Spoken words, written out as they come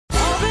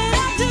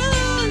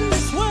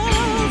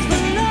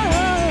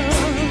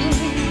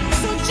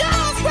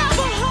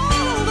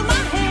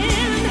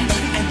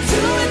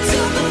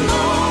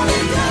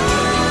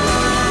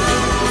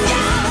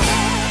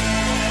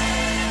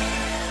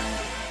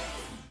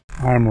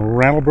I'm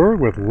Randall Burg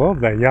with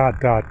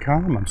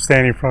LoveThatYacht.com. I'm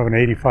standing in front of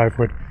an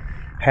 85-foot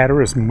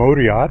Hatteras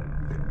motor yacht.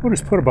 We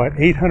just put about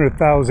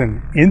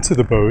 $800,000 into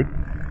the boat,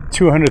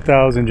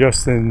 $200,000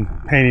 just in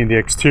painting the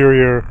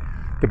exterior.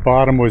 The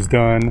bottom was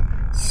done.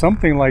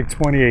 Something like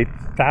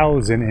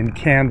 $28,000 in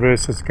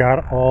canvas. It's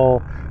got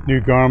all new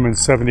Garmin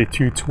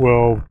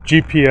 7212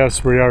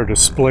 GPS radar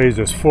displays.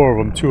 There's 4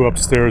 of them, 2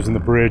 upstairs in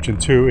the bridge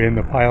and 2 in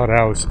the pilot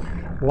house.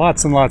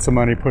 Lots and lots of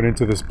money put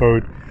into this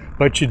boat.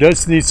 But she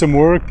does need some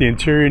work. The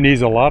interior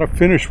needs a lot of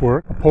finish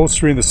work.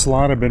 Upholstery in the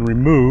salon have been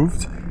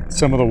removed.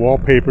 Some of the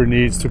wallpaper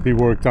needs to be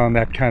worked on,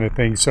 that kind of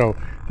thing. So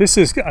this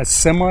is a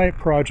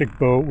semi-project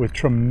boat with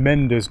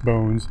tremendous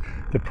bones.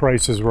 The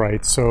price is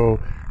right. So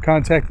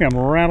contact me. I'm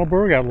Randall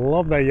Burg at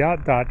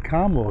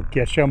LoveThatYacht.com. We'll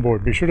get you on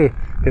board. Be sure to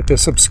hit the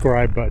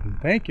subscribe button.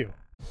 Thank you.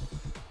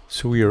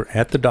 So we are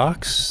at the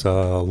docks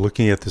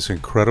looking at this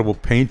incredible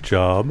paint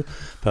job.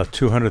 About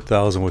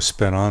 $200,000 was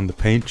spent on the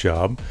paint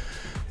job.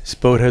 This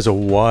boat has a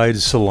wide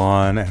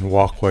salon and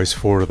walkways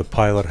forward to the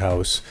pilot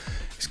house.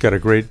 It's got a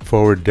great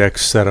forward deck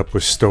set up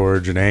with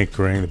storage and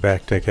anchoring. The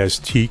back deck has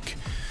teak,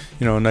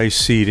 nice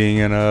seating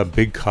and a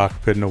big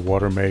cockpit and a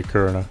water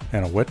maker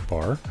and a wet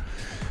bar.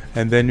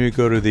 And then you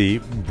go to the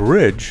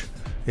bridge.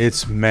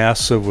 It's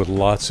massive with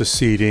lots of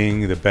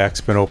seating. The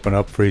back's been opened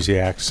up for easy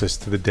access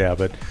to the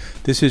davit.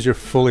 This is your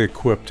fully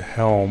equipped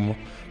helm,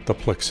 the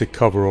plexi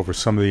cover over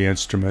some of the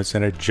instruments,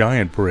 and a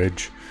giant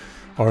bridge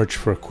arch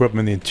for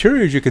equipment. The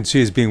interior, as you can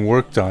see, is being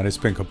worked on. It's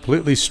been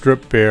completely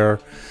stripped bare.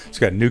 It's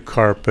got new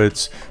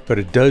carpets, but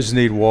it does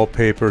need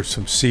wallpaper,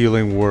 some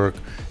ceiling work,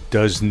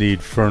 does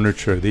need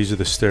furniture. These are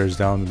the stairs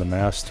down to the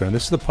master, and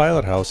this is the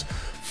pilot house,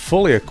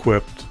 fully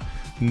equipped,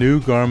 new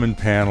Garmin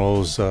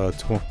panels.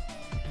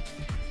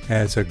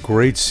 It's a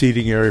great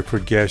seating area for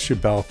guests, your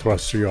bow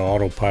thruster, your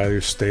autopilot,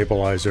 your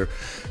stabilizer.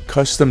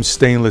 Custom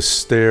stainless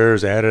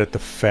stairs added at the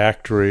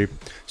factory.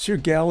 It's your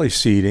galley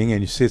seating,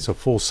 and you see it's a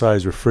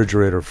full-size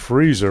refrigerator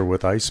freezer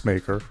with ice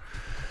maker.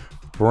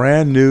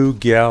 Brand new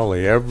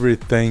galley.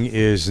 Everything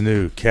is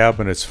new.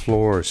 Cabinets,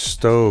 floors,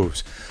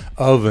 stoves,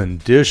 oven,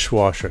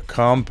 dishwasher,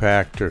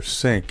 compactor,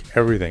 sink,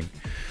 everything.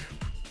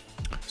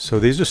 So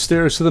these are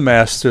stairs to the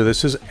master.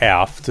 This is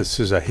aft. This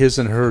is a his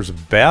and hers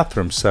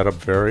bathroom setup,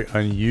 very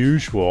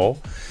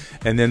unusual.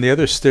 And then the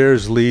other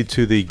stairs lead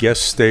to the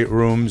guest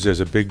staterooms. There's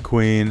a big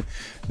queen.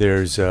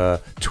 There's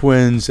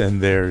twins,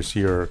 and there's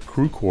your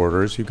crew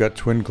quarters. You've got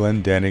twin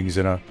Glendennings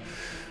and a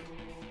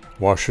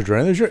washer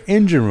dryer. There's your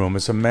engine room.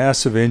 It's a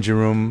massive engine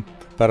room,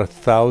 about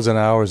 1,000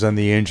 hours on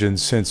the engine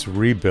since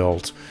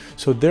rebuilt.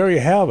 So there you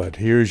have it.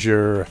 Here's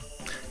your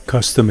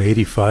custom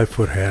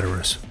 85-foot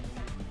Hatteras.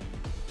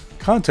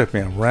 Contact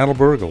me on Randall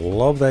Burg at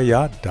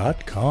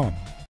LoveThatYacht.com.